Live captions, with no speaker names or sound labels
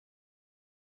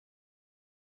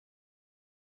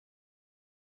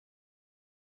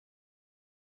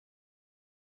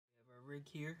rig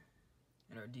here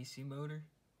and our DC motor.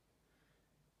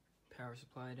 Power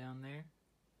supply down there.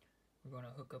 We're going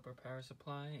to hook up our power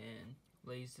supply and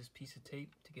lace this piece of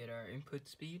tape to get our input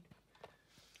speed.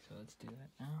 So let's do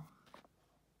that now.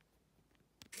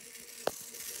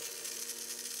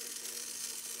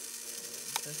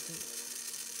 Test it.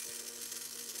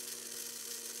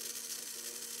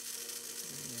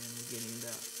 And we're getting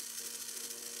about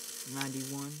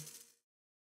 91.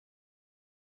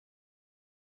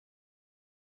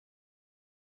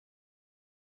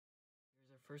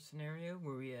 Here's our first scenario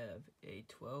where we have a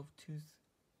 12-tooth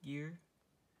gear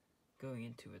going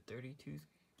into a 30-tooth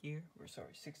gear, or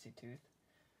sorry, 60-tooth.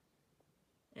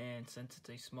 And since it's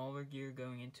a smaller gear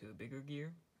going into a bigger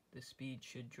gear, the speed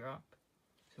should drop.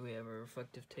 So we have our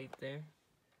reflective tape there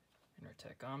and our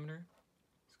tachometer.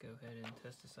 Let's go ahead and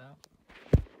test this out.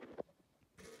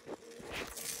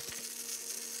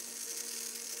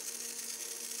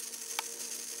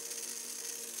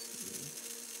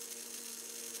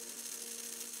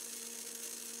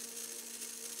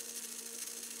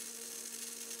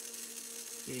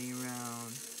 Getting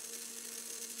around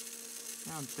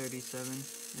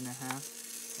 37.5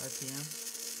 RPM.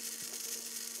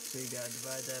 So you gotta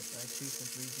divide that by 2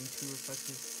 since we're using 2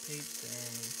 reflective tapes,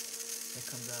 and that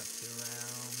comes out to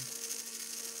around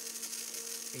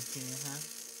 18.5.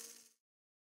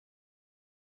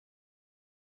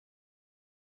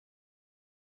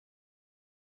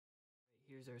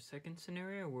 Here's our second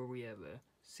scenario where we have a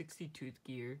 60-tooth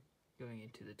gear going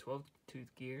into the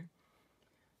 12-tooth gear.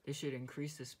 This should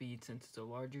increase the speed since it's a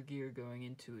larger gear going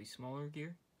into a smaller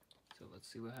gear. So let's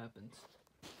see what happens.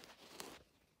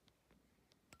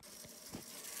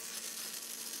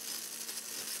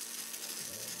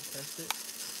 Test it.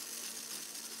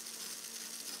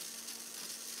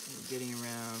 We're getting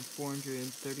around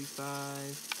 435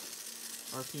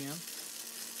 RPM.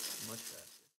 Much faster.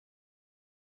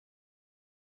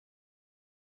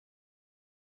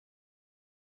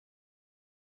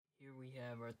 Here we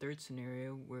have our third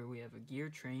scenario where we have a gear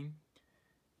train.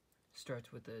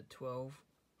 Starts with a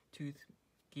 12-tooth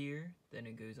gear, then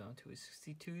it goes on to a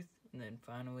 60-tooth, and then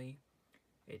finally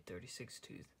a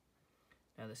 36-tooth.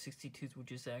 Now the 60-tooth will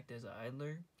just act as an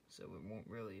idler, so it won't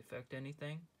really affect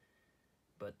anything,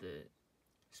 but the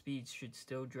speed should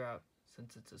still drop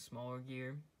since it's a smaller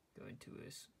gear going to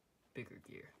a bigger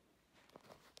gear.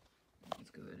 Let's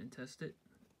go ahead and test it.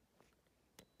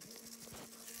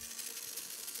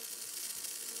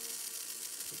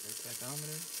 Take our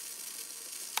tachometer.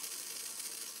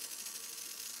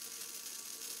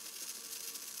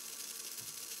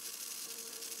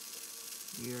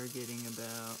 We are getting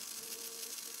about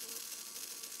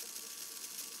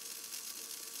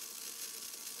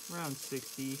around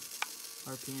 60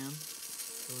 RPM.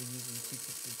 So we're using 2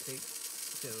 pieces of tape,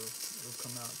 so it'll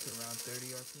come out to around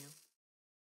 30 RPM.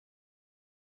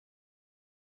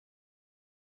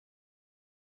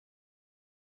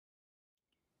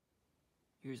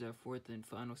 Here's our fourth and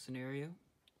final scenario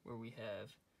where we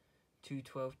have 2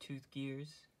 12-tooth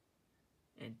gears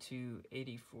and 2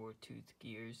 84-tooth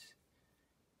gears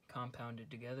compounded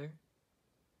together.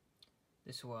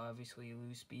 This will obviously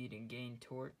lose speed and gain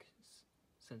torque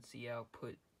since the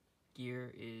output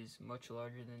gear is much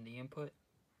larger than the input.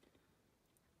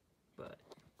 But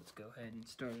let's go ahead and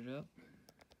start it up.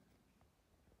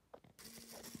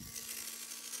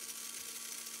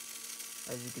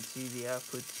 As you can see, the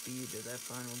output speed of that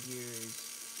final gear is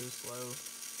so slow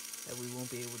that we won't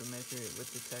be able to measure it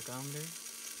with the tachometer,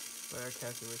 but our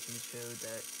calculations show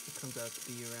that it comes out to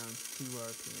be around 2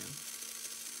 RPM.